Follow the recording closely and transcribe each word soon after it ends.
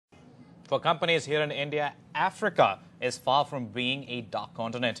For companies here in India, Africa is far from being a dark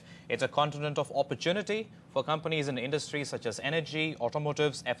continent. It's a continent of opportunity for companies in industries such as energy,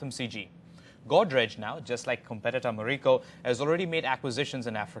 automotives, FMCG. Godrej now, just like competitor Marico, has already made acquisitions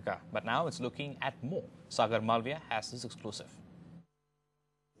in Africa, but now it's looking at more. Sagar Malviya has this exclusive.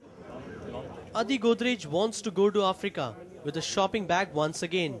 Adi Godrej wants to go to Africa with a shopping bag once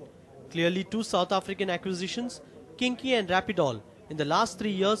again. Clearly, two South African acquisitions, Kinky and Rapidol, in the last 3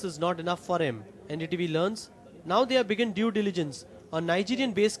 years is not enough for him. NDTV learns, now they have begun due diligence on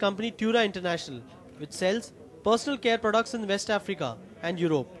Nigerian-based company Tura International, which sells personal care products in West Africa and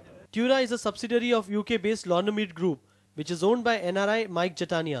Europe. Tura is a subsidiary of UK-based Laundromat Group, which is owned by NRI Mike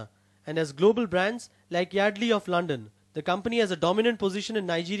Jatania, and has global brands like Yardley of London. The company has a dominant position in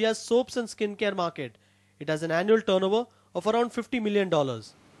Nigeria's soaps and skincare market. It has an annual turnover of around $50 million.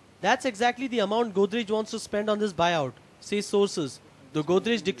 That's exactly the amount Godrej wants to spend on this buyout, say sources, though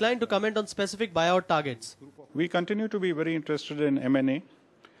Godrej declined to comment on specific buyout targets. We continue to be very interested in M&A.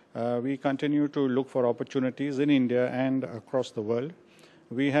 We continue to look for opportunities in India and across the world.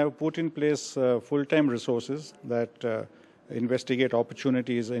 We have put in place full-time resources that investigate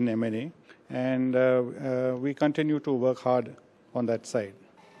opportunities in M&A, and we continue to work hard on that side.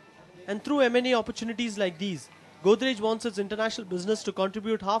 And through M&A opportunities like these, Godrej wants its international business to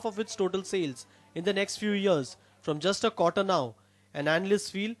contribute half of its total sales in the next few years, from just a quarter now. And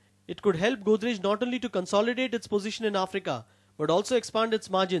analysts feel it could help Godrej not only to consolidate its position in Africa, but also expand its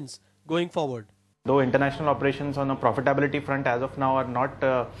margins going forward. Though international operations on a profitability front as of now are not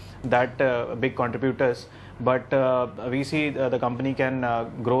that big contributors, but we see the company can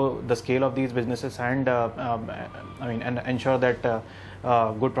grow the scale of these businesses and and ensure that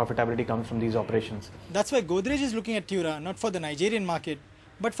good profitability comes from these operations. That's why Godrej is looking at Tura not for the Nigerian market,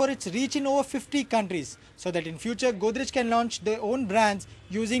 but for its reach in over 50 countries, so that in future Godrej can launch their own brands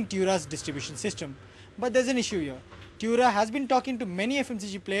using Tura's distribution system. But there's an issue here. Tura has been talking to many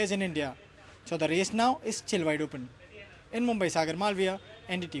FMCG players in India, so the race now is still wide open. In Mumbai, Sagar Malviya,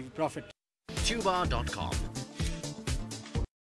 NDTV Profit. Tuba.com